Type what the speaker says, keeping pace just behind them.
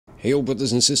Hey all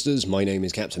brothers and sisters, my name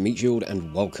is Captain Meatshield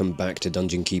and welcome back to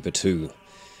Dungeon Keeper 2.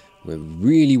 We're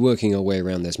really working our way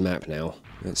around this map now.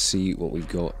 Let's see what we've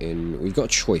got in... We've got a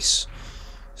choice.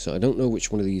 So I don't know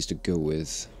which one of these to go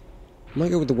with. I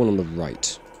might go with the one on the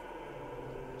right.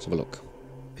 Let's have a look.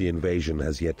 The invasion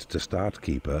has yet to start,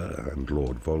 Keeper, and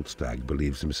Lord Volstagg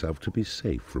believes himself to be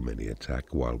safe from any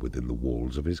attack while within the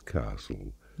walls of his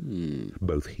castle.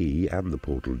 Both he and the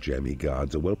portal gem he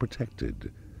guards are well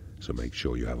protected, so make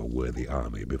sure you have a worthy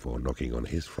army before knocking on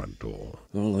his front door.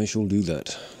 Well, I shall do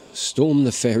that. Storm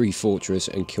the fairy fortress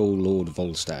and kill Lord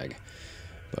Volstagg.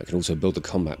 But I can also build the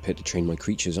combat pit to train my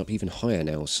creatures up even higher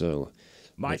now, so...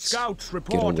 My scouts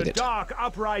report a dark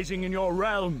uprising in your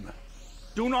realm.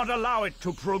 Do not allow it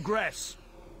to progress.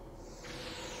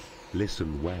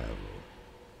 Listen well.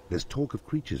 There's talk of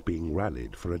creatures being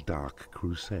rallied for a dark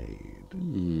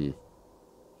crusade.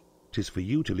 'Tis for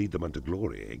you to lead them unto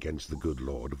glory against the good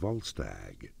Lord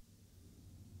Volstagg.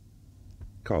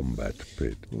 Combat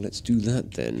pit. Well, let's do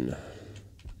that then.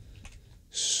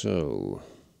 So...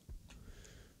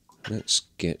 let's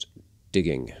get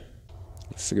digging.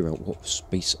 Figure out what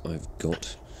space I've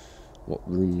got. What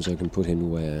rooms I can put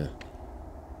in where.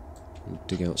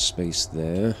 Dig out space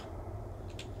there.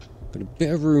 Got a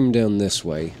bit of room down this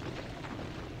way.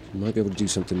 Might be able to do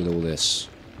something with all this.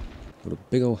 Got a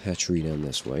big old hatchery down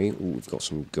this way. Ooh, we've got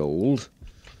some gold.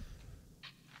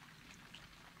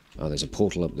 Ah, there's a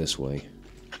portal up this way.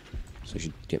 So I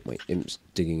should get my imps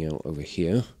digging out over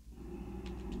here.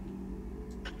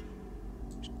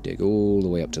 Just dig all the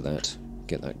way up to that.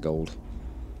 Get that gold.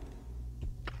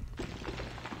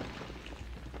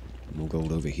 More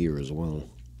gold over here as well.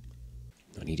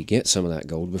 I need to get some of that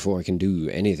gold before I can do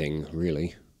anything,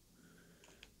 really.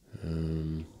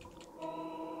 So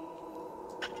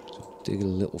dig a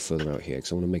little further out here,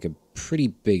 because I want to make a pretty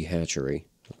big hatchery.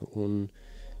 1,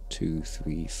 2,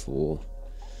 3, 4.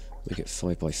 Make it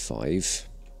 5 by 5.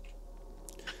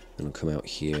 Then I'll come out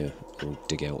here and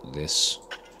dig out this.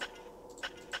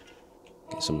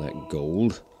 Get some of that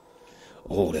gold.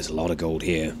 Oh, there's a lot of gold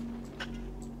here.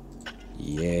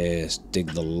 Yes,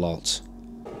 dig the lot.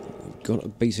 We've got a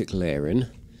basic lair in.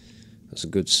 That's a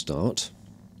good start.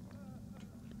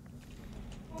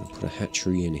 I'll put a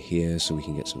hatchery in here so we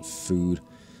can get some food.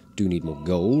 Do need more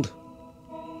gold.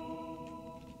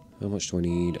 How much do I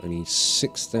need? I need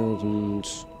 6,000...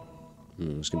 it's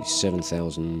going to be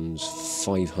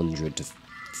 7,500 to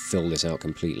fill this out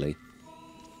completely.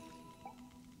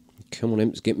 Come on,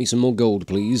 imps, get me some more gold,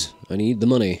 please. I need the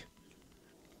money.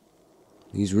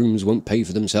 These rooms won't pay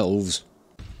for themselves.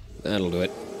 That'll do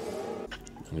it.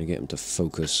 I'm going to get them to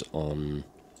focus on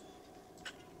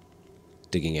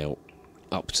digging out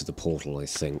up to the portal, I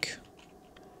think.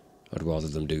 I'd rather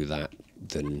them do that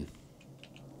than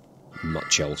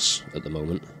much else at the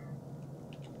moment.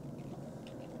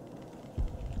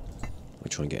 I'll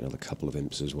try and get another couple of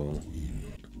imps as well.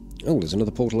 Oh, there's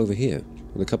another portal over here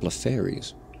with a couple of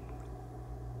fairies.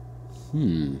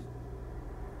 Would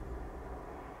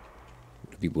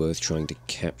it be worth trying to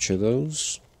capture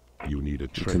those? You need a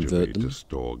treasury to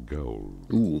store gold.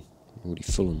 Ooh, already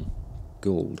full on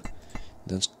gold.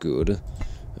 That's good.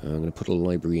 I'm going to put a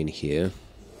library in here.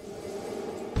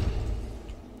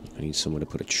 I need somewhere to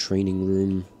put a training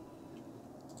room.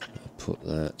 I'll put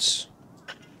that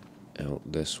out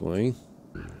this way.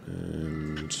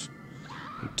 And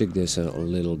dig this out a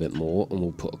little bit more, and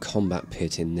we'll put a combat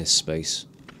pit in this space.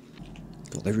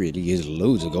 God, there really is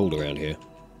loads of gold around here.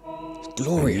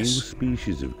 Glorious. A new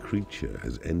species of creature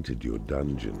has entered your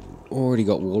dungeon. Already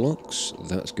got warlocks.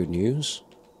 That's good news.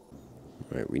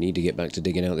 Right, we need to get back to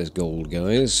digging out this gold,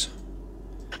 guys.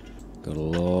 Got a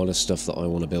lot of stuff that I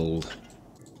want to build.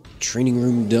 Training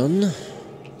room done.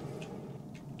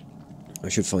 I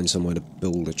should find somewhere to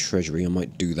build a treasury. I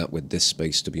might do that with this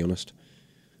space, to be honest.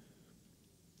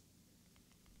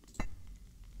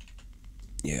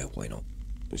 Yeah, why not?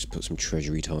 Let's put some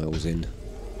treasury tiles in.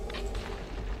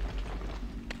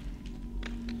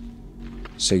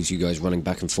 Saves you guys running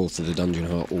back and forth to the dungeon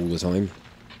heart all the time.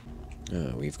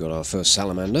 We've got our first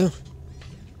salamander.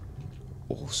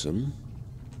 Awesome.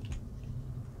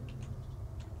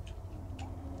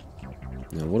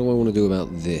 Now, what do I want to do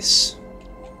about this?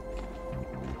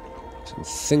 So I'm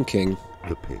thinking...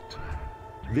 The pit.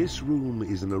 This room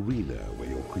is an arena where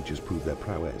your creatures prove their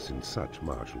prowess in such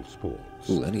martial sports.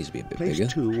 Ooh, that needs to be a bit Place bigger.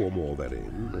 2 or more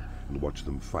therein, and watch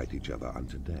them fight each other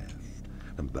unto death.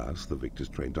 And thus the victors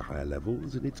train to higher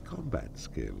levels in its combat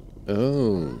skill.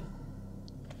 Oh.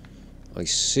 I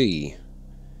see.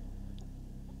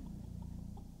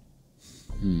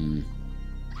 I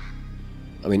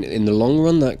mean, in the long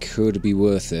run, that could be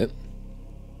worth it.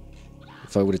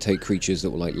 If I were to take creatures that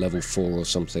were like level 4 or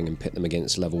something and pit them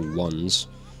against level 1s.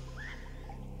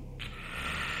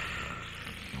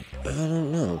 I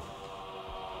don't know.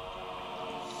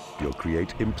 Your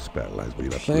create imp spell has been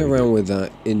upgraded. Play around with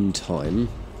that in time.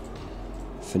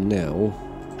 For now,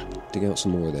 dig out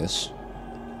some more of this.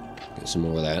 Get some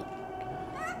more of that.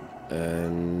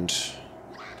 And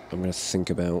I'm going to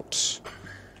think about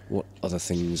what other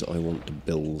things I want to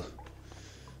build.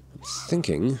 I'm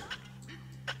thinking,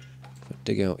 if I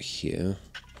dig out here,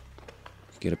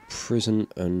 get a prison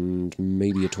and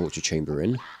maybe a torture chamber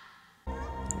in.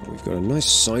 We've got a nice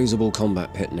sizable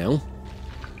combat pit now.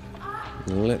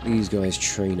 We'll let these guys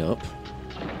train up,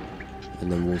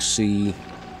 and then we'll see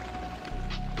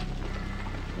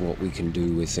what we can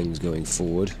do with things going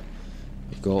forward.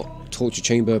 We've got torture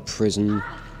chamber, prison.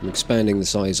 I'm expanding the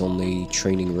size on the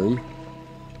training room,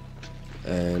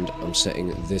 and I'm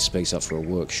setting this space up for a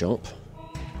workshop.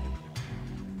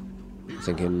 I'm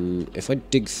thinking if I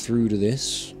dig through to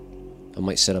this, I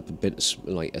might set up a bit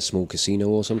like a small casino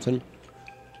or something.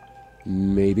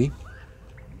 Maybe.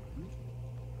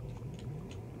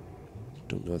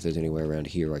 Don't know if there's anywhere around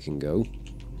here I can go.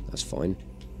 That's fine.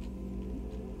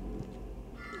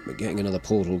 But getting another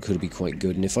portal could be quite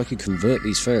good, and if I could convert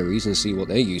these fairies and see what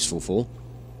they're useful for,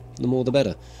 the more the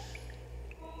better.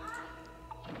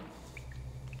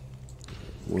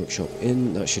 Workshop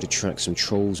in, that should attract some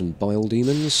trolls and bile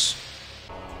demons.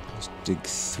 Let's dig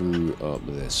through up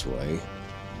this way.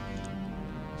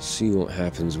 See what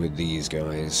happens with these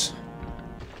guys.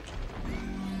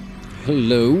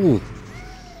 Hello!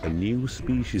 A new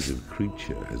species of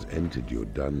creature has entered your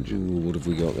dungeon. Ooh, what have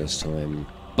we got this time?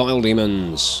 Bile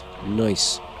demons!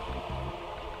 Nice.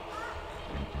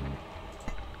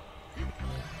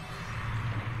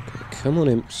 Come on,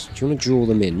 imps. Do you want to draw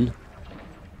them in?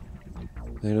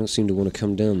 They don't seem to want to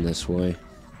come down this way.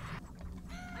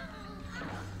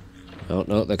 Oh,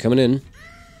 no, they're coming in.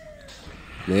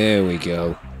 There we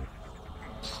go.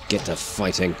 Get to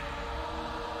fighting.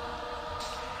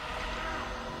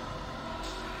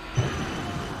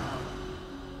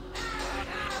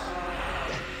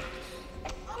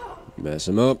 Mess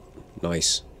them up.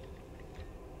 Nice.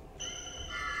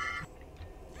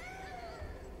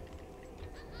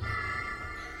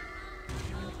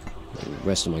 The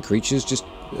rest of my creatures just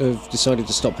have decided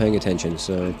to stop paying attention,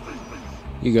 so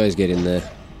you guys get in there.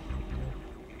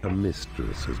 A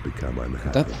mistress has become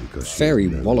unhappy That because fairy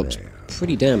she's no wallops lair.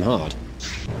 pretty damn hard.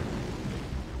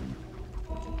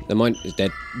 The mine is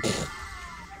dead.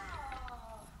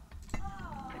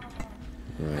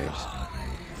 Right.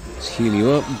 Let's heal you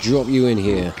up, drop you in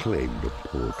here. Claimed a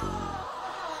portal.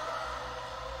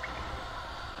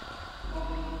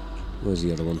 Where's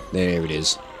the other one? There it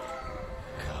is.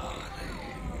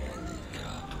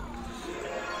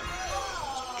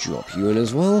 Let's drop you in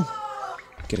as well.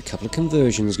 Get a couple of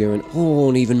conversions going. Oh,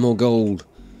 and even more gold.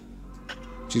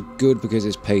 Which is good because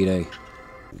it's payday.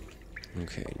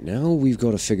 Okay, now we've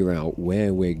got to figure out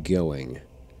where we're going.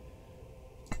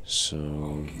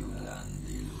 So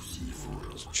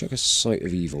let's check a site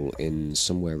of evil in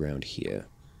somewhere around here.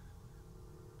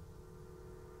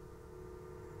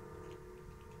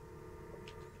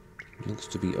 Looks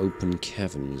to be open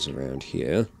caverns around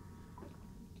here.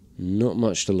 Not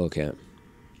much to look at.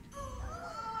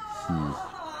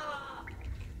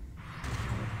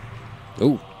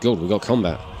 Oh, God, we got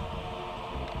combat.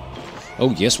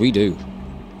 Oh, yes, we do.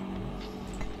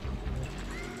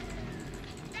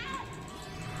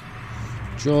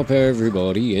 Drop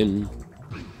everybody in.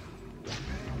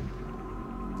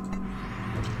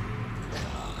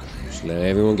 Just let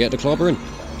everyone get to clobbering.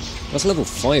 That's level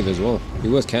 5 as well. Be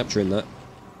worth capturing that.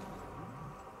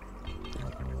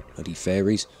 Bloody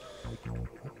fairies.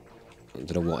 I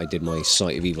don't know what I did my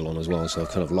Sight of Evil on as well, so I've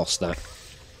kind of lost that.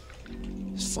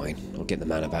 It's fine. I'll get the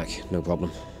mana back. No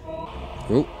problem.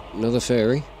 Oh, another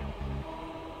fairy.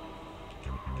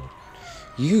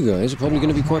 You guys are probably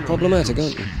going to be quite problematic,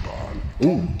 aren't you?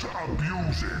 Ooh.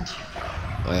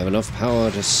 I have enough power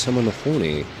to summon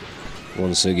Horny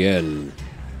once again.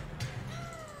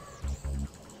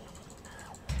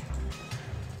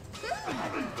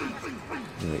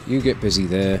 Right, you get busy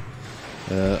there.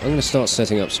 I'm going to start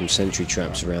setting up some sentry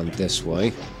traps around this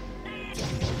way.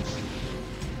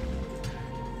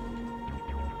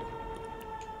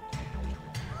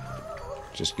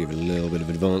 Just give a little bit of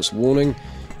advance warning.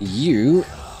 You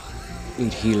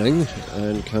need healing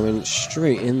and coming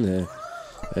straight in there.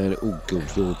 And oh good,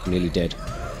 you're nearly dead.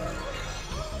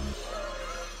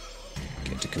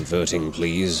 Get to converting,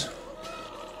 please.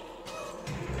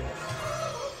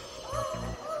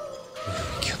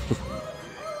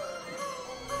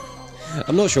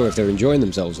 I'm not sure if they're enjoying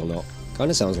themselves or not. Kind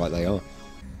of sounds like they are.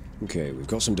 Okay, we've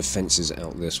got some defences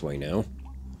out this way now,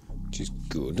 which is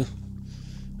good.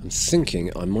 I'm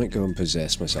thinking I might go and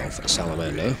possess myself a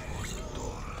salamander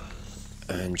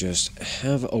and just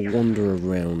have a wander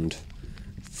around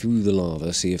through the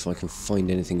lava, see if I can find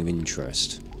anything of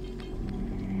interest.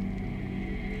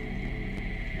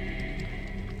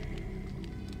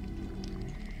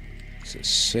 So it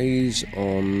saves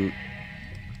on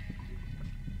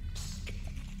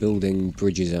building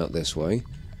bridges out this way.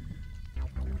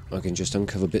 I can just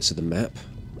uncover bits of the map.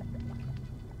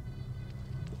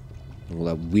 All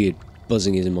that weird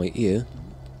buzzing is in my ear.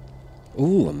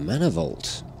 Ooh, a mana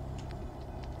vault.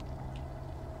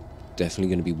 Definitely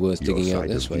going to be worth digging out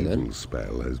this way then. Your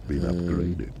spell has been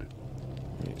upgraded.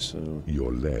 Right, so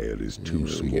your lair is too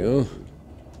small. There we go.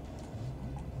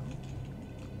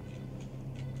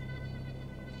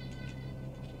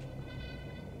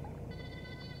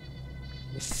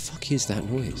 The fuck is that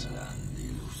noise?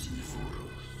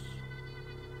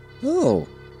 Oh!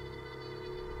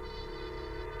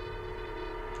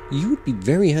 You would be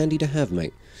very handy to have,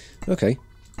 mate. Okay.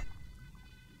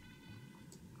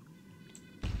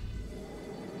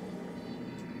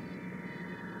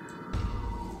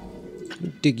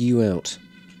 Dig you out.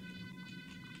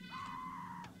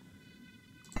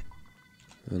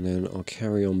 And then I'll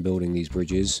carry on building these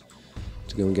bridges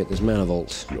to go and get this mana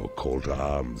vault. Your call to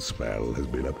arms spell has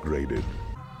been upgraded.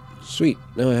 Sweet.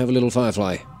 Now I have a little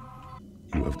firefly.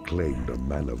 You have claimed a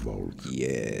mana vault.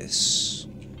 Yes.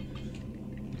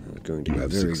 That's going to be very good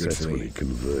for me. You have successfully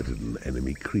converted an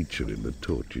enemy creature in the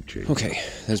torture chamber. Okay,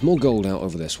 there's more gold out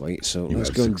over this way, so let's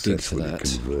go and dig for that. You have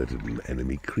successfully converted an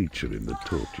enemy creature in the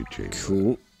torture chamber.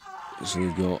 Cool. So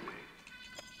we've got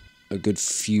a good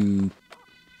few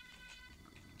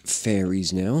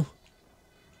fairies now.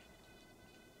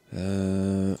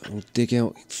 I'll dig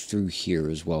out through here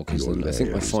as well, because I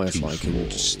think my firefly can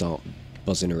just start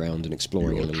buzzing around and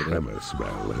exploring a little bit. Tremor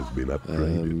spell has been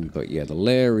upgraded. But yeah, the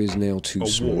lair is now too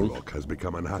small. A warlock has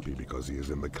become unhappy because he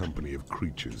is in the company of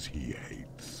creatures he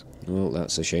hates. Well,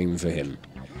 that's a shame for him.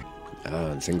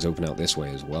 And things open out this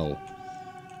way as well.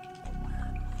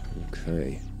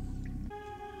 Okay.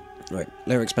 Right,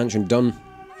 lair expansion done.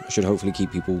 I should hopefully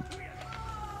keep people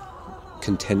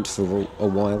content for a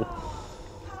while.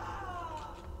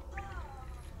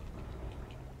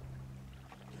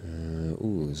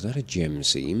 Ooh, is that a gem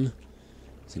seam?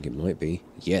 I think it might be.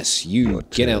 Yes, you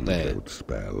get out there.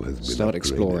 Spell has been Start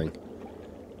exploring.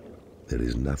 There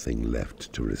is nothing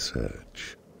left to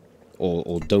research.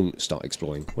 Or don't start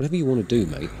exploring. Whatever you want to do,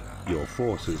 mate. Your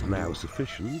force is now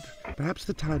sufficient. Perhaps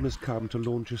the time has come to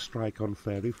launch a strike on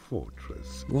Fairy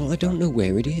Fortress. Well, I don't know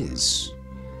where it is.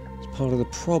 It's part of the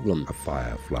problem. A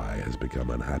firefly has become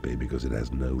unhappy because it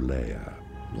has no lair.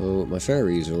 Oh, my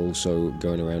fairies are also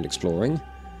going around exploring.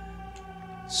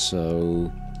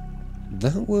 So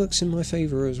that works in my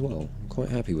favour as well. I'm quite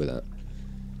happy with that.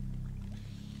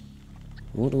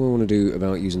 What do I want to do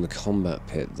about using the combat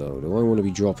pit, though? Do I want to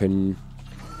be dropping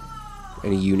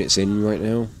any units in right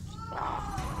now?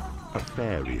 A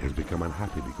fairy has become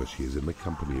unhappy because she is in the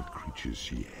company of creatures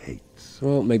she hates.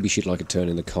 Well, maybe she'd like a turn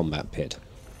in the combat pit.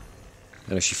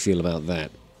 How does she feel about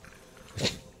that?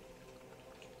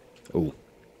 Oh,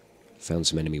 found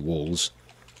some enemy walls.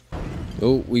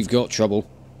 Oh, we've got trouble.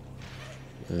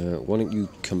 Why don't you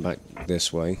come back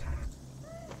this way?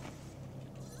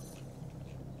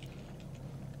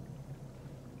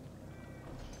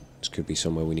 This could be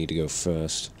somewhere we need to go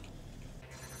first.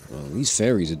 Well, these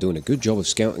fairies are doing a good job of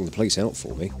scouting the place out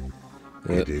for me.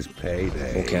 It is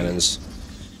payday. More cannons.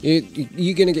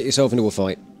 You're gonna get yourself into a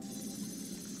fight.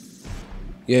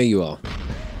 Yeah, you are.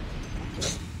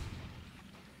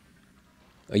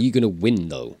 Are you gonna win,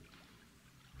 though?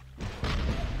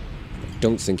 I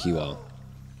don't think you are.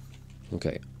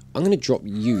 Okay, I'm going to drop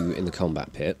you in the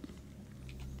combat pit.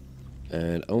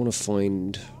 And I want to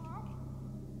find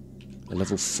a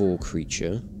level 4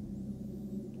 creature.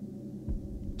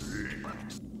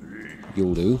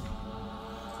 You'll do.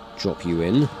 Drop you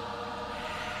in.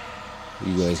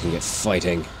 You guys can get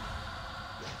fighting.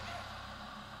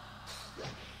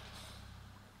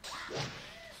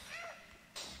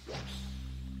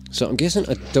 So I'm guessing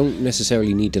I don't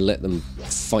necessarily need to let them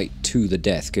fight to the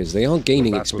death, because they are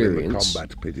gaining experience. The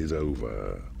combat pit is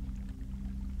over.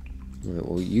 Right,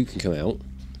 well, you can come out.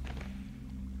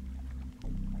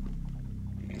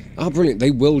 Ah, brilliant.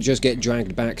 They will just get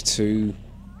dragged back to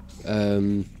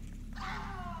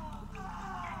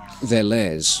their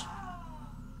lairs.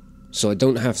 So I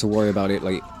don't have to worry about it,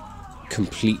 like,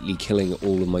 completely killing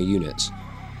all of my units.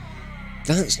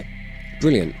 That's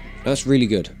brilliant. That's really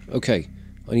good. Okay.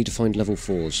 I need to find level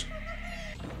 4s.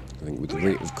 I think with the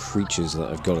rate of creatures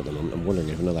that I've got at the moment, I'm wondering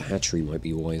if another hatchery might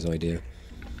be a wise idea.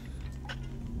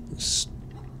 Let's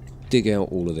dig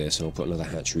out all of this and I'll put another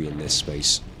hatchery in this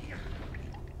space.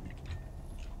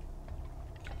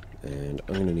 And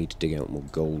I'm going to need to dig out more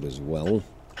gold as well.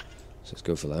 So let's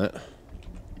go for that.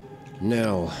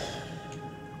 Now,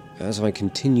 as I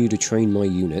continue to train my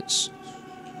units,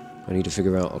 I need to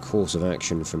figure out a course of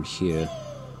action from here.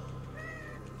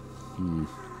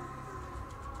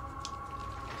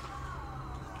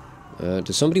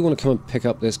 Does somebody want to come and pick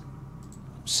up this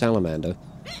salamander?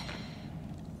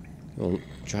 Oh,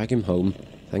 drag him home.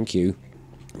 Thank you.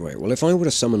 Right, well, if I were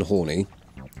to summon Horny,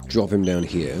 drop him down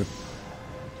here,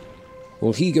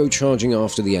 will he go charging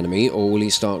after the enemy, or will he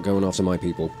start going after my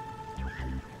people?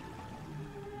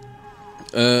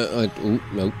 Oh,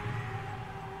 no.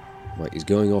 Right, he's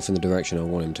going off in the direction I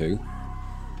want him to.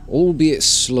 Albeit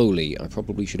slowly. I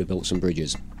probably should have built some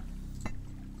bridges.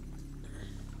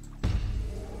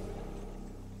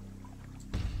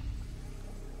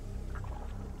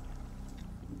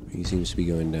 He seems to be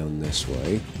going down this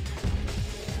way.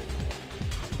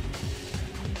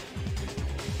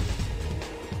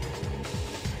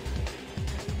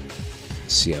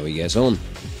 Let's see how he gets on.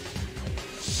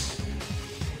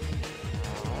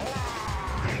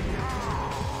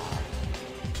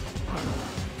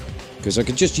 Because I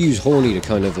could just use Horny to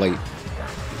kind of, like,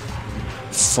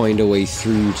 find a way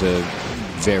through to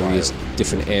various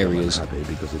different areas.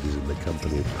 Because it is in the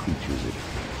company of creatures it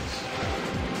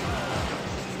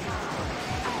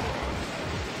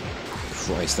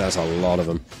Christ, that's a lot of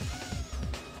them.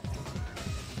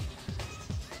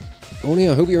 Horny,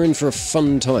 I hope you're in for a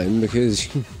fun time, because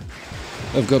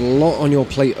I've got a lot on your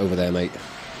plate over there, mate.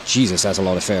 Jesus, that's a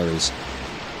lot of fairies.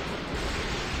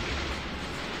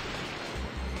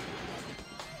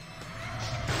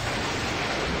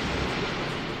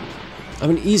 I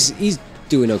mean, he's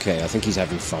doing okay. I think he's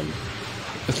having fun.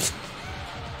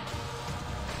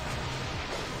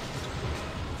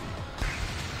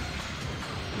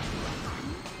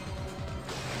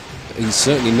 He's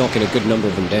certainly knocking a good number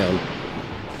of them down.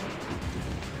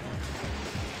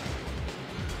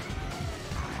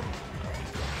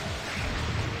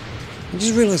 I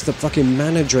just realised the fucking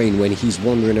mana drain when he's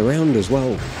wandering around as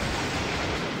well.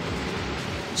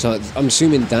 So I'm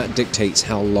assuming that dictates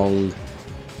how long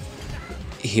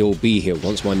he'll be here.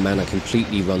 Once my mana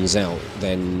completely runs out,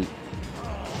 then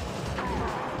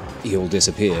he'll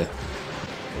disappear.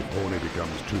 If Horny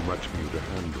becomes too much for you to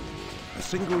handle, a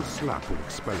single slap will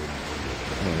expel him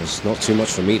from your... Oh, it's not too much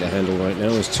for me to handle right now,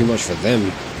 it's too much for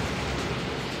them.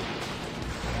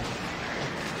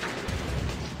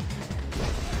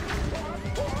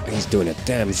 He's doing a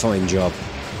damn fine job.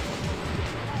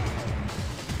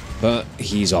 But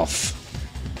he's off.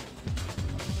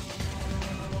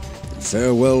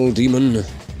 Farewell, demon.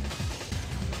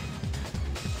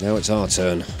 Now it's our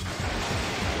turn.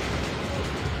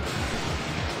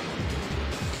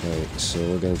 Okay, so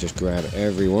we're going to just grab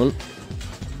everyone.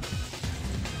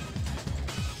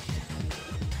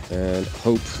 And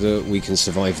hope that we can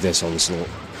survive this onslaught.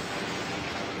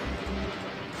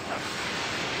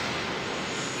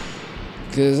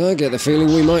 Because I get the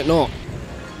feeling we might not.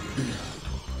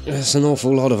 There's an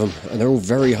awful lot of them, and they're all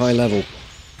very high level.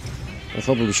 I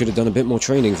probably should have done a bit more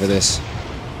training for this.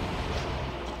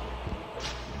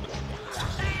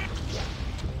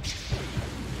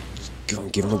 Just go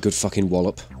and give them a good fucking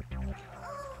wallop.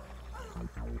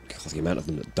 God, the amount of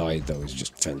them that died, though, is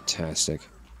just fantastic.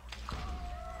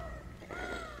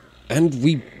 And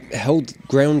we held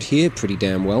ground here pretty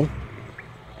damn well.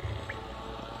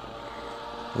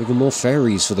 Even more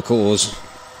fairies for the cause.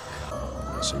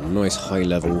 Some nice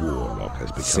high-level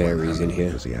fairies in here.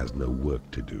 Because he has no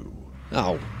work to do.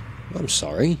 Oh, I'm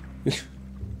sorry.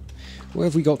 Where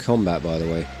have we got combat, by the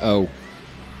way? Oh.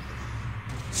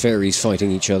 Fairies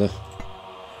fighting each other.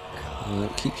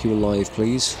 Keep you alive,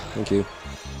 please. Thank you.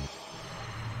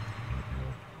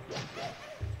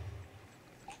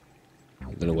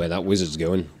 I don't know where that wizard's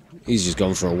going. He's just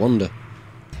gone for a wander.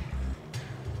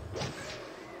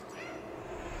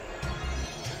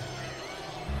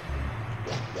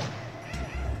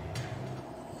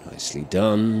 Nicely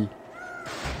done.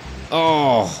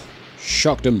 Oh!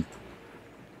 Shocked him.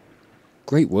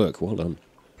 Great work, well done.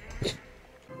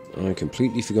 I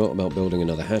completely forgot about building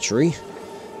another hatchery.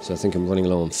 So I think I'm running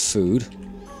low on food.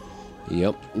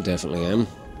 Yep, definitely am.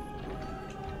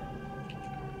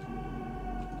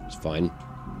 It's fine.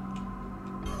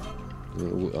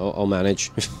 I'll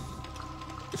manage.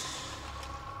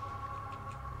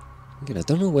 Again, I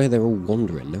don't know where they're all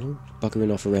wandering. They're all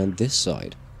buggering off around this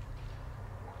side.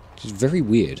 Which is very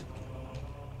weird.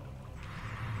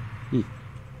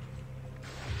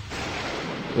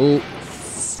 Oh,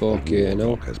 fuck yeah,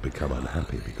 no. Has become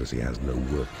unhappy because he has no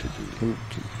work to do.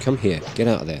 Come here, get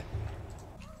out of there.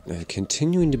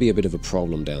 Continuing to be a bit of a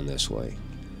problem down this way.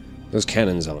 Those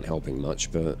cannons aren't helping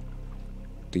much, but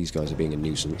these guys are being a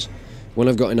nuisance. When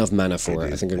I've got enough mana for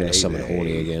it, I think I'm going to summon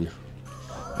Horny again.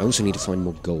 I also need to find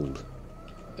more gold.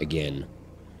 Again.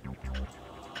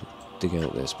 Dig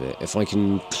out this bit. If I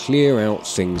can clear out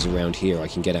things around here, I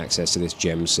can get access to this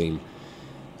gem seam.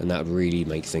 And that would really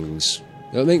make things...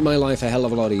 It'll make my life a hell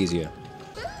of a lot easier.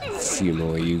 A few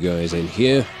more of you guys in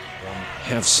here.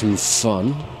 Have some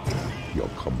fun. Your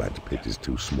combat pit is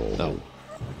too small. Oh.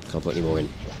 Can't put any more in.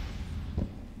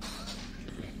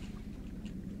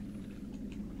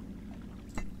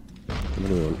 I'm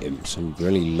really on imps. I'm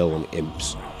really low on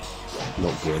imps.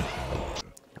 Not good.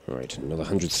 Alright, another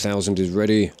 100,000 is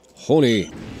ready. Horny!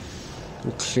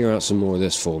 We'll clear out some more of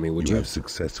this for me, would you? You have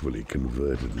successfully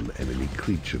converted an enemy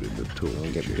creature in the torch.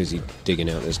 I'll get busy digging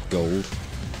out this gold.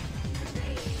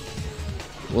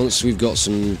 Once we've got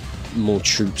some more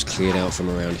troops cleared out from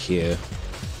around here,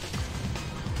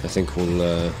 I think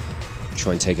we'll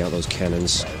try and take out those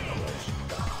cannons.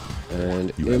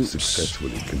 And you have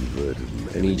successfully converted an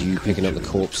I need you picking up the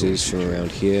corpses from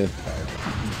around here.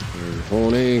 And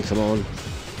Horny, come on.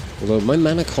 Although my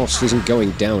mana cost isn't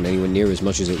going down anywhere near as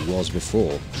much as it was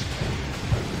before.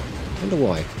 I wonder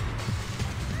why.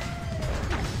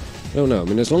 I don't know. I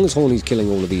mean, as long as Horny's killing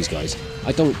all of these guys,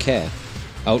 I don't care.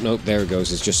 Oh, no, there it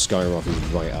goes. It's just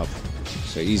skyrocketing right up.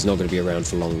 So he's not going to be around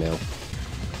for long now.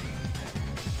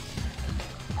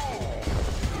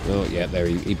 Oh, yeah, there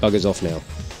he buggers off now.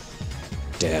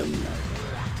 Damn.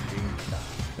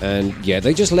 And, yeah,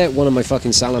 they just let one of my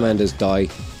fucking salamanders die.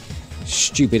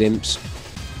 Stupid imps.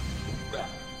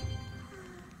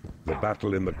 The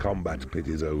battle in the combat pit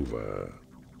is over.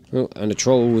 Oh, and the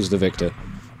troll was the victor.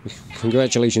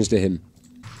 Congratulations to him.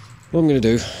 What I'm going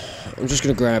to do, I'm just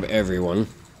going to grab everyone,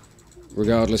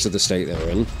 regardless of the state they're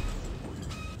in.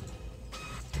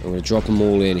 I'm going to drop them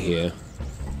all in here.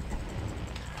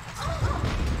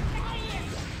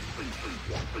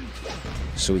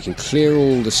 So we can clear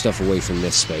all the stuff away from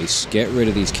this space, get rid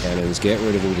of these cannons, get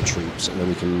rid of all the troops, and then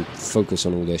we can focus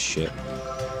on all this shit.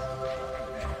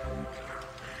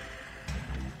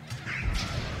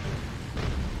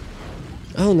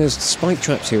 Oh, and there's spike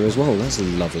traps here as well, that's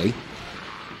lovely.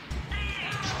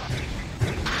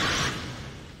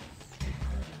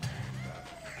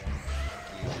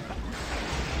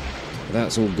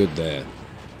 That's all good there.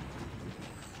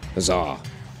 Huzzah!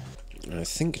 I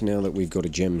think now that we've got a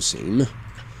gem seam,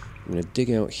 I'm going to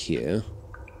dig out here,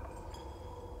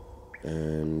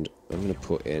 and I'm going to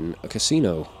put in a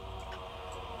casino.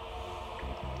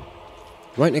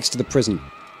 Right next to the prison.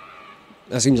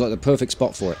 That seems like the perfect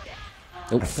spot for it.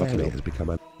 Oh, fucking hell. Has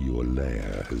become your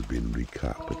lair has been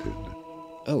recarpeted.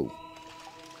 Oh.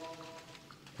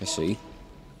 I see.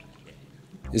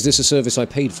 Is this a service I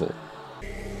paid for?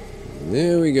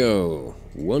 There we go.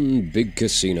 One big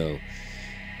casino.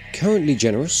 Currently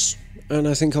generous, and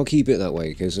I think I'll keep it that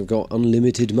way, because I've got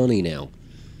unlimited money now.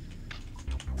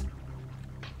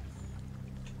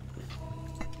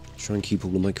 Try and keep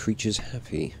all of my creatures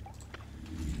happy.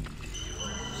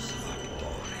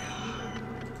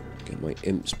 Get my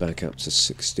imps back up to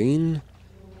 16.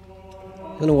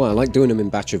 I don't know why, I like doing them in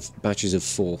batches of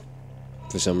 4,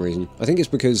 for some reason. I think it's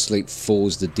because, like,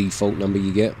 4's the default number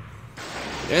you get.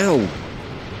 Ow!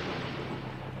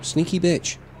 Sneaky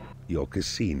bitch. Your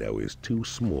casino is too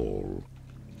small.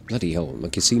 Bloody hell, my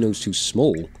casino's too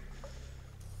small.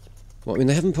 Well, I mean,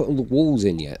 they haven't put all the walls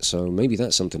in yet, so maybe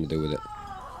that's something to do with it.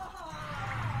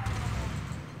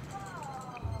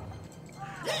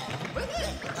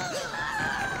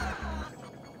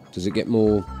 Does it get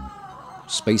more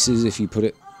spaces if you put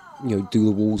it, you know, do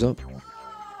the walls up?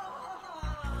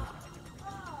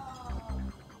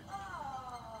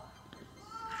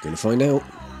 Gonna find out.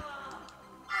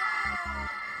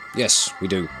 Yes, we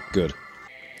do. Good.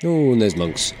 Oh, and there's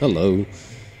monks. Hello.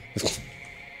 Right,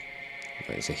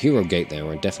 there's a hero gate there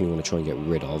I definitely want to try and get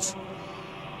rid of.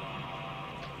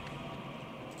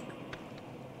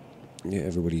 Get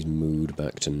everybody's mood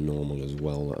back to normal as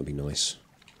well. That would be nice.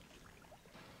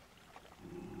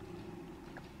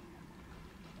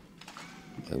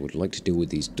 I would like to deal with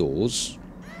these doors.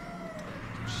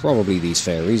 Probably these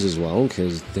fairies as well,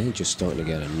 because they're just starting to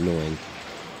get annoying.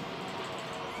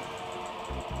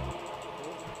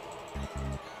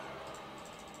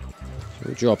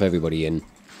 We'll drop everybody in.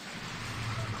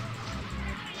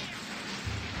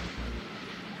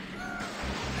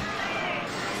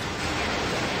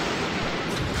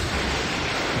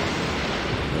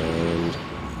 And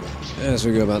as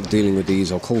we go about dealing with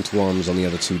these, I'll call to arms on the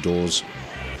other 2 doors.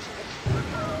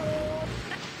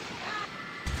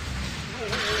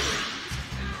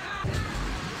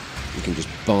 We can just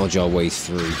barge our way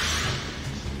through.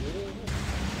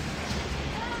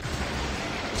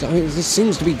 So, I mean, this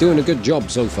seems to be doing a good job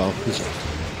so far.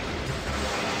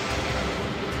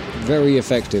 Very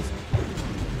effective.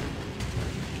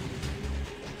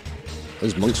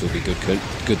 Those monks would be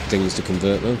good things to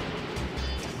convert, though.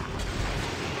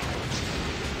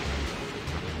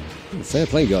 Fair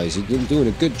play, guys. You're doing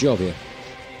a good job here.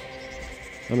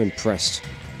 I'm impressed.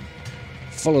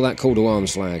 Follow that call to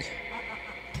arms flag.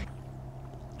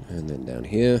 And then down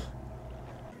here.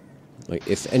 Like,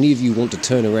 if any of you want to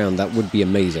turn around, that would be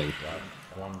amazing.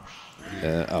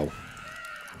 Oh.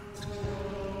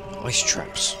 Ice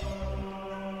traps.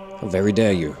 How very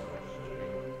dare you.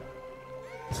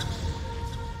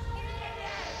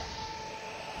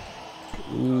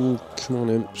 Ooh, come on,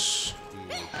 imps.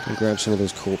 I'll grab some of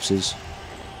those corpses.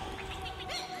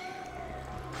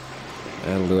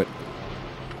 That'll do it.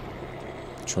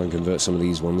 Try and convert some of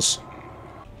these ones.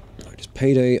 Alright, it's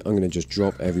payday. I'm going to just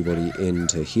drop everybody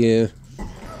into here.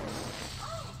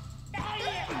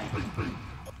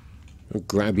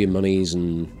 Grab your monies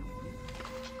and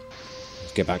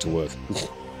let's get back to work.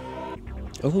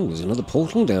 Oh, there's another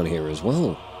portal down here as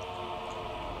well.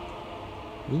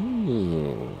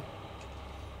 Ooh.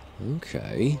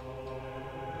 Okay.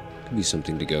 Could be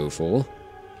something to go for.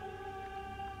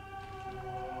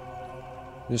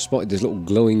 I just spotted this little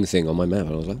glowing thing on my map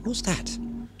and I was like, what's that?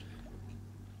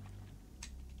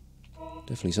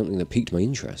 Definitely something that piqued my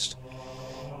interest.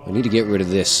 I need to get rid of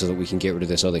this so that we can get rid of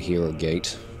this other hero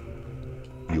gate.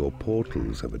 Your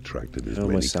portals have attracted as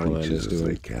many creatures as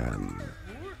they can.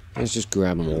 Let's just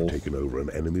grab them all. Taken over an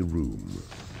enemy room.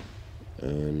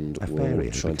 And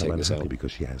we'll try and take this out.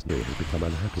 Because she has become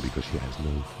unhappy because she has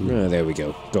no food. Ah, there we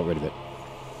go. Got rid of it.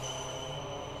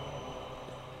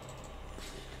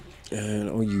 And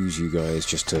I'll use you guys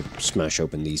just to smash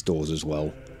open these doors as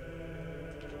well.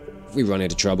 If we run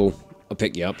into trouble, I'll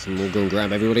pick you up and we'll go and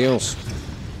grab everybody else.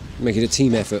 Make it a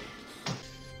team effort.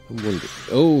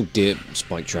 Oh dear,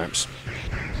 spike traps.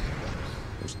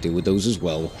 Let's deal with those as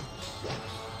well.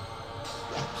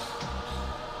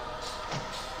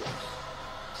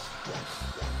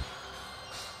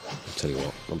 I'll tell you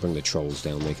what, I'll bring the trolls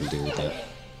down, they can deal with that.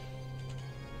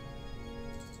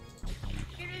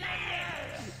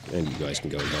 And you guys can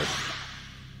go and help.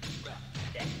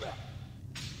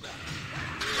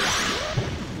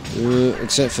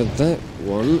 Except for that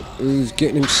one, who's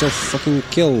getting himself fucking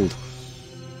killed.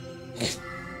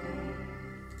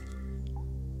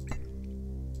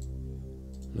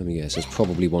 Let me guess, there's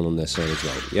probably one on their side as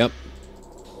well. Yep.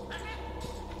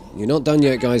 You're not done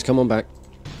yet, guys. Come on back.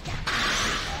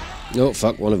 Oh,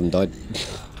 fuck. One of them died.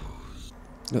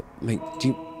 Look, mate,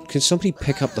 can somebody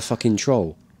pick up the fucking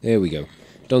troll? There we go.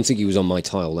 Don't think he was on my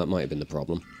tile. That might have been the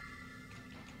problem.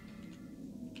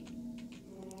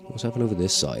 What's happened over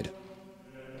this side?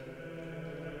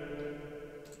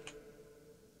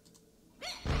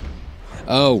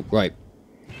 Oh, right.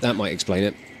 That might explain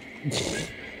it.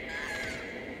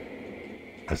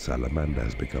 A salamander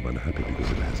has become unhappy because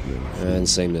it has no food. And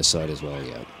same this side as well,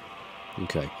 yeah.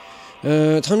 Okay.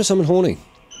 Time to summon Horny.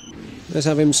 Let's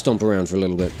have him stomp around for a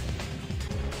little bit.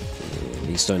 At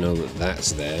least I know that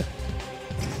that's there.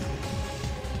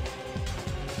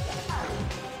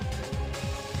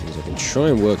 Because I can try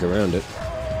and work around it.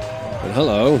 But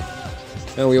hello.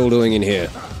 How are we all doing in here?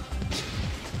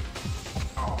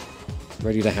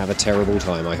 Ready to have a terrible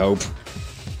time, I hope.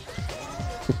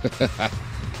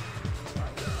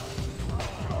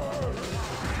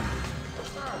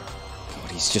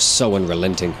 He's just so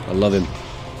unrelenting. I love him.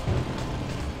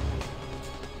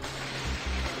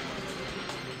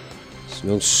 There's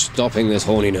no stopping this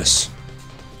horniness.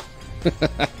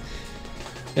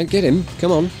 Now get him.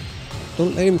 Come on.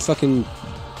 Don't let him fucking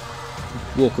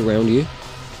walk around you.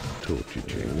 I'm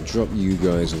going to drop you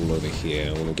guys all over here.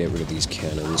 I want to get rid of these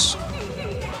cannons.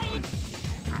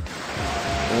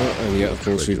 And yeah, of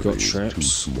course we've got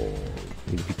traps.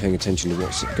 Need to be paying attention to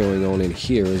what's going on in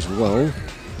here as well.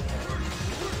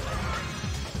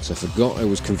 So I forgot I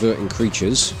was converting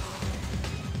creatures.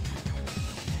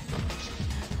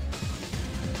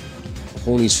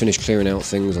 Horny's finished clearing out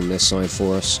things on this side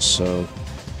for us, so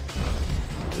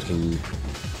we can...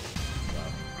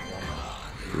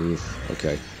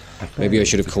 okay. Maybe I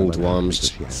should have called to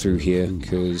arms through here,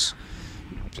 because...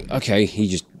 okay, he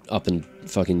just up and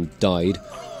fucking died.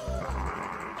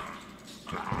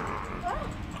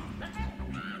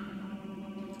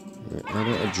 Right, how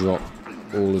about I drop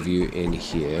all of you in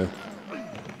here?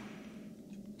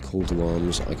 Call to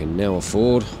arms I can now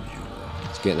afford.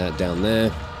 Let's get that down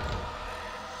there.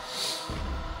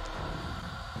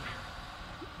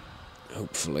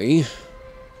 Hopefully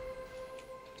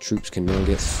Troops can now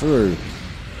get through.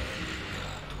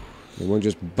 They won't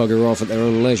just bugger off at their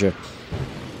own leisure.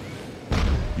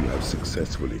 You have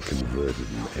successfully converted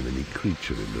an enemy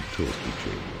creature in the torture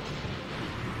chamber.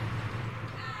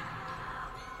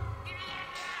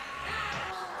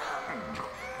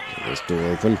 Get this door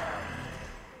open.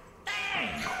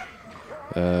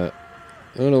 I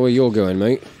don't know where you're going,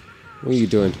 mate. What are you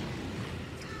doing?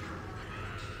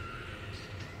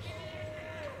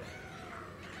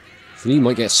 You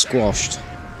might get squashed.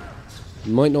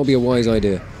 Might not be a wise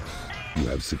idea. You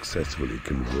have successfully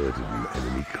converted an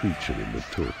enemy creature in the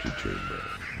torture chamber.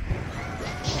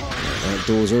 That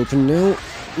door's open now.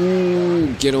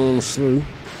 Ooh, get on through.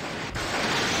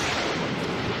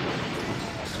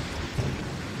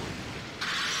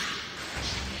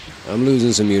 I'm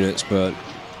losing some units, but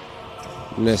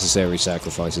necessary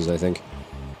sacrifices, I think.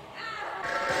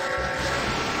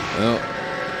 Oh,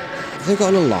 have they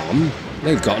got an alarm?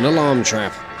 They've got an alarm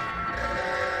trap.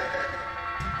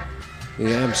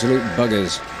 The absolute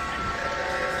buggers.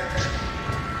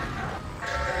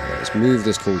 Right, let's move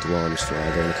this call to arms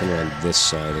flag. I'm going to come around this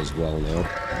side as well now.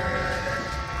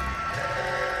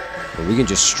 Well, we can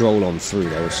just stroll on through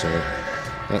though, so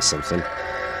that's something.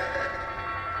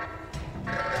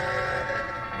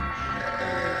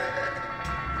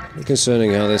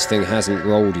 Concerning how this thing hasn't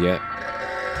rolled yet.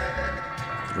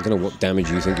 I don't know what damage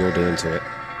you think you're doing to it,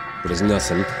 but it's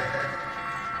nothing.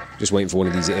 Just waiting for one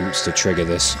of these imps to trigger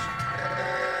this.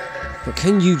 But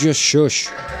can you just shush?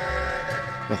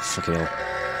 Oh, fucking hell.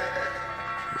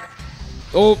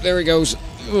 Oh, there it goes.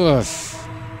 Ugh.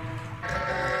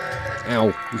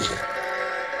 Ow.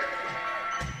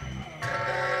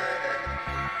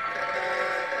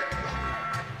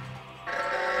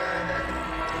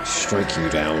 Strike you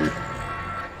down.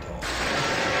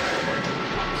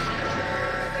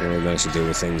 Really managed to deal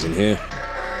with things in here.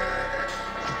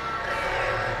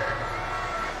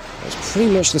 It's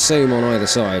pretty much the same on either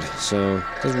side, so it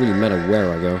doesn't really matter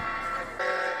where I go.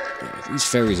 These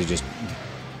fairies are just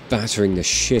battering the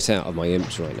shit out of my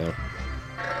imps right now.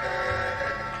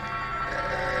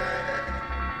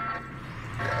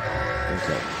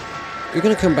 Okay. You're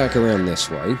going to come back around this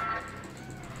way.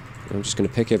 I'm just going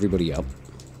to pick everybody up.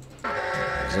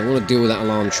 Because I want to deal with that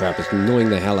alarm trap. It's annoying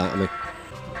the hell out of me.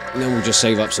 And then we'll just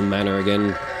save up some mana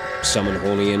again. Summon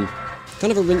Horny in.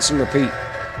 Kind of a rinse and repeat.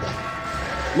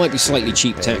 Might be slightly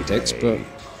cheap tactics, but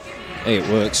hey, it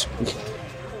works.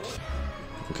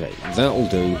 Okay, that'll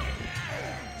do.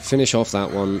 Finish off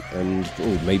that one, and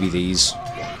oh, maybe these.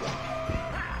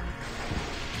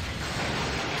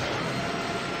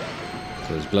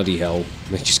 Because bloody hell,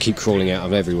 they just keep crawling out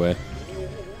of everywhere.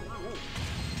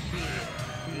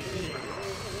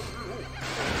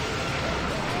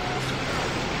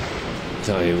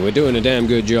 Tell you, we're doing a damn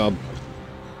good job.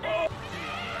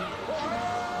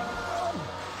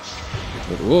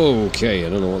 Okay, I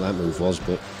don't know what that move was,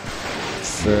 but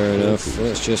fair enough.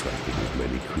 Let's just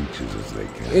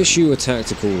issue a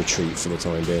tactical retreat for the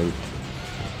time being.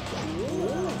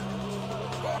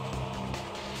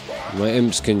 My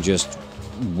imps can just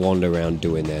wander around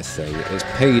doing their thing. It's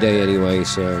payday anyway,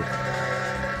 so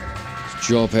let's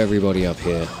drop everybody up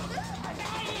here.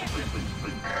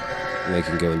 And they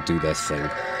can go and do their thing.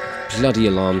 Bloody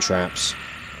alarm traps.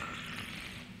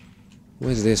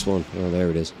 Where's this one? Oh, there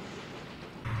it is.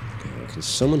 I can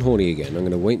summon Horny again. I'm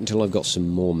going to wait until I've got some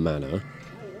more mana.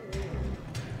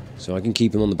 So I can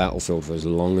keep him on the battlefield for as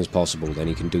long as possible. Then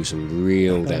he can do some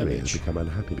real damage. Has become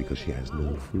unhappy because she has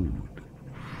no food.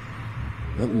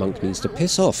 That monk needs to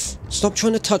piss off. Stop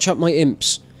trying to touch up my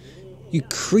imps. You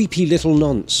creepy little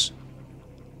nonce.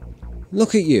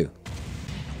 Look at you.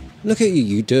 Look at you,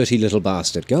 you dirty little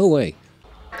bastard. Go away.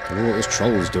 I don't know what this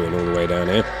troll's doing all the way down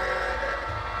here.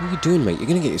 What are you doing, mate? You're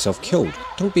going to get yourself killed.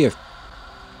 Don't be a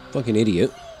fucking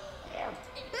idiot.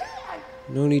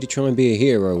 No need to try and be a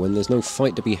hero when there's no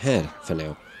fight to be had for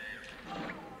now.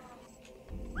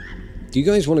 Do you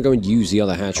guys want to go and use the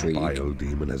other hatchery? The bile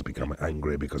demon has become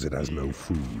angry because it has no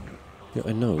food. Yeah,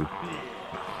 I know.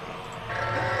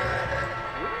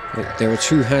 Look, there are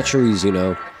 2 hatcheries, you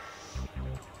know.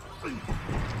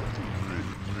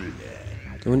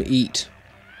 Go and eat.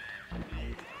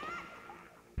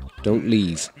 Don't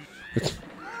leave.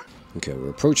 Okay, we're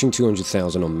approaching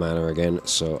 200,000 on mana again,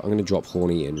 so I'm going to drop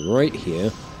Horny in right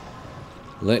here.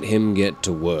 Let him get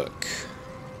to work.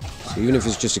 So even if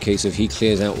it's just a case of he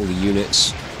clears out all the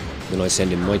units, then I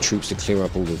send in my troops to clear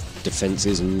up all the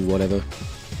defenses and whatever,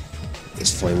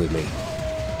 it's fine with me.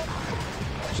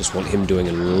 Just want him doing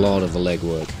a lot of the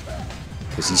legwork,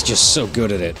 because he's just so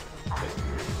good at it.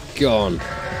 Gone.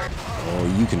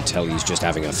 Oh, you can tell he's just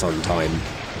having a fun time.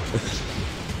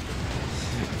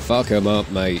 Fuck him up,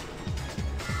 mate.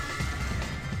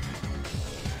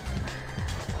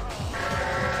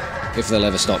 If they'll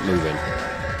ever stop moving.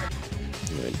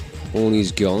 Right.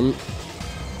 Orny's gone.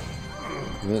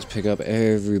 Let's pick up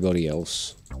everybody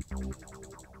else.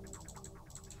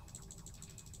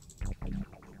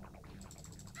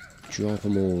 Drop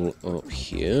them all up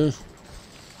here.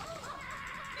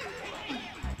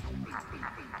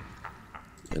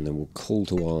 And then we'll call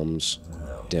to arms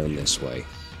down this way.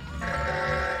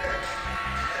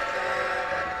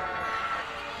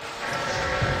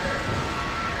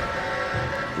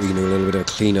 We can do a little bit of a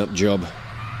clean-up job.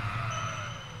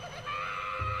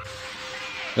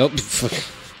 Oh,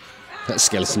 that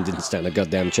skeleton didn't stand a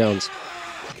goddamn chance.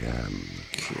 Okay.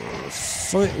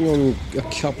 Fighting on a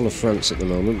couple of fronts at the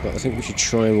moment, but I think we should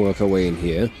try and work our way in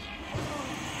here.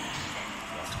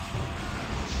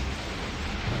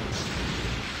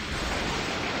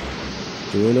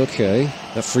 Doing okay.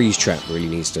 That freeze trap really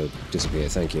needs to disappear,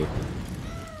 thank you.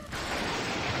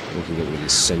 We can get rid of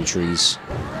these sentries.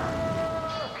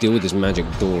 Deal with this magic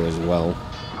door as well.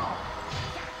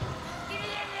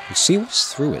 And see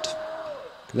what's through it.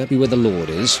 Could that be where the Lord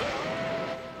is?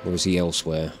 Or is he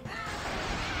elsewhere?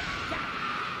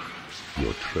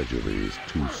 Your treasury is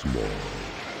too small.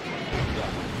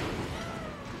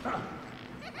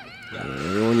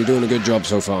 Everyone, you're doing a good job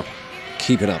so far.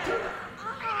 Keep it up.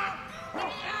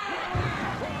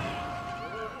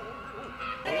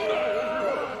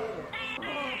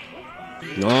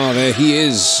 Ah, there he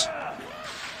is.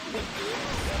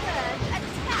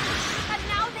 And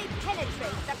now they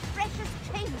penetrate the precious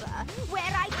chamber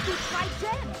where I keep my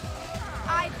gems.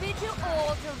 I bid you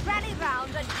all to rally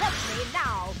round and help me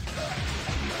now.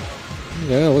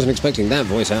 Yeah, I wasn't expecting that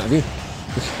voice out of you.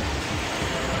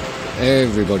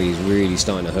 Everybody's really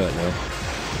starting to hurt now.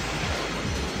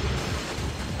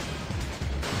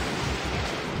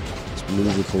 Let's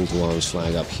move the call to arms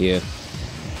flag up here.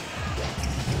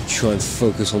 Try and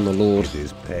focus on the Lord. It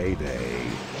is payday.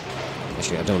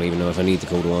 Actually, I don't even know if I need the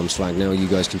call to arms flag now. You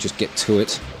guys can just get to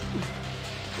it.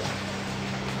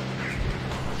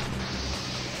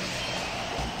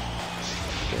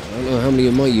 I don't know how many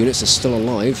of my units are still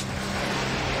alive.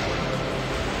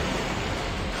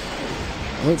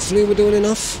 Hopefully we're doing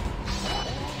enough.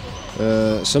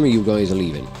 Some of you guys are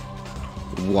leaving.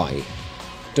 Why?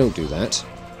 Don't do that.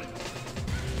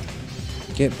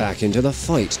 Get back into the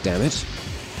fight, damn it.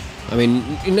 I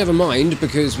mean, never mind,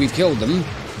 because we've killed them.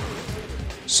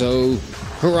 So,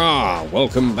 hurrah!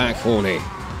 Welcome back, Horny.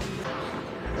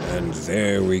 And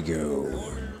there we go.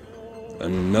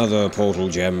 Another portal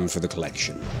gem for the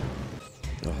collection.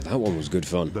 Oh, that one was good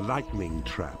fun. The lightning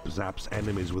trap zaps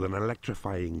enemies with an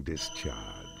electrifying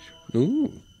discharge. Ooh.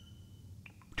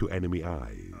 To enemy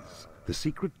eyes, the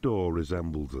secret door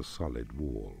resembles a solid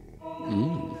wall.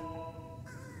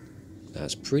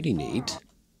 That's pretty neat.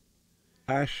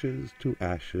 Ashes to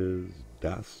ashes,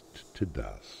 dust to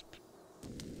dust.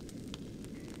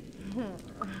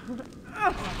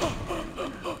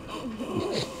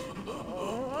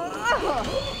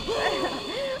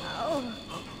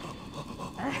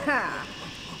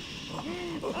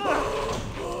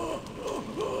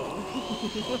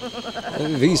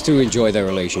 These two enjoy their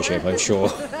relationship, I'm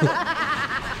sure.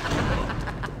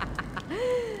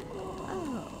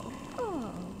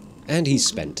 And he's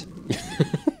spent.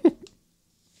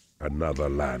 Another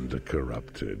land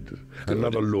corrupted,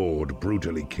 another lord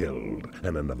brutally killed,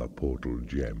 and another portal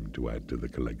gem to add to the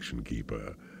collection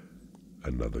keeper.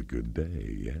 Another good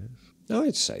day, yes?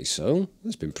 I'd say so.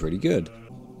 That's been pretty good.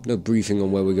 No briefing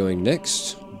on where we're going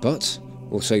next, but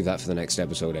we'll save that for the next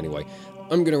episode anyway.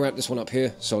 I'm going to wrap this one up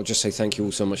here, so I'll just say thank you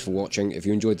all so much for watching. If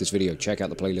you enjoyed this video, check out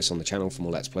the playlist on the channel for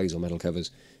more Let's Plays or metal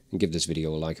covers, and give this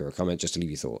video a like or a comment just to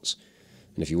leave your thoughts.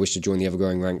 And if you wish to join the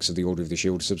ever-growing ranks of the Order of the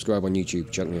Shield, subscribe on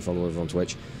YouTube, chuck me a follow over on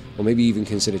Twitch, or maybe even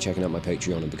consider checking out my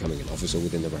Patreon and becoming an officer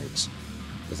within the ranks.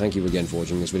 But thank you again for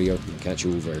watching this video, and I'll catch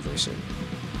you all very, very soon.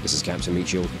 This is Captain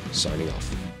Meatshield, signing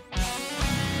off.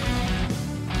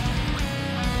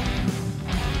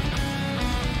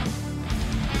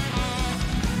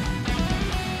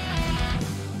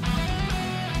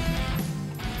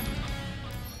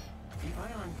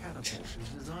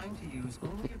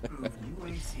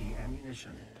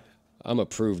 I'm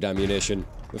approved ammunition.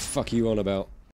 The fuck are you on about?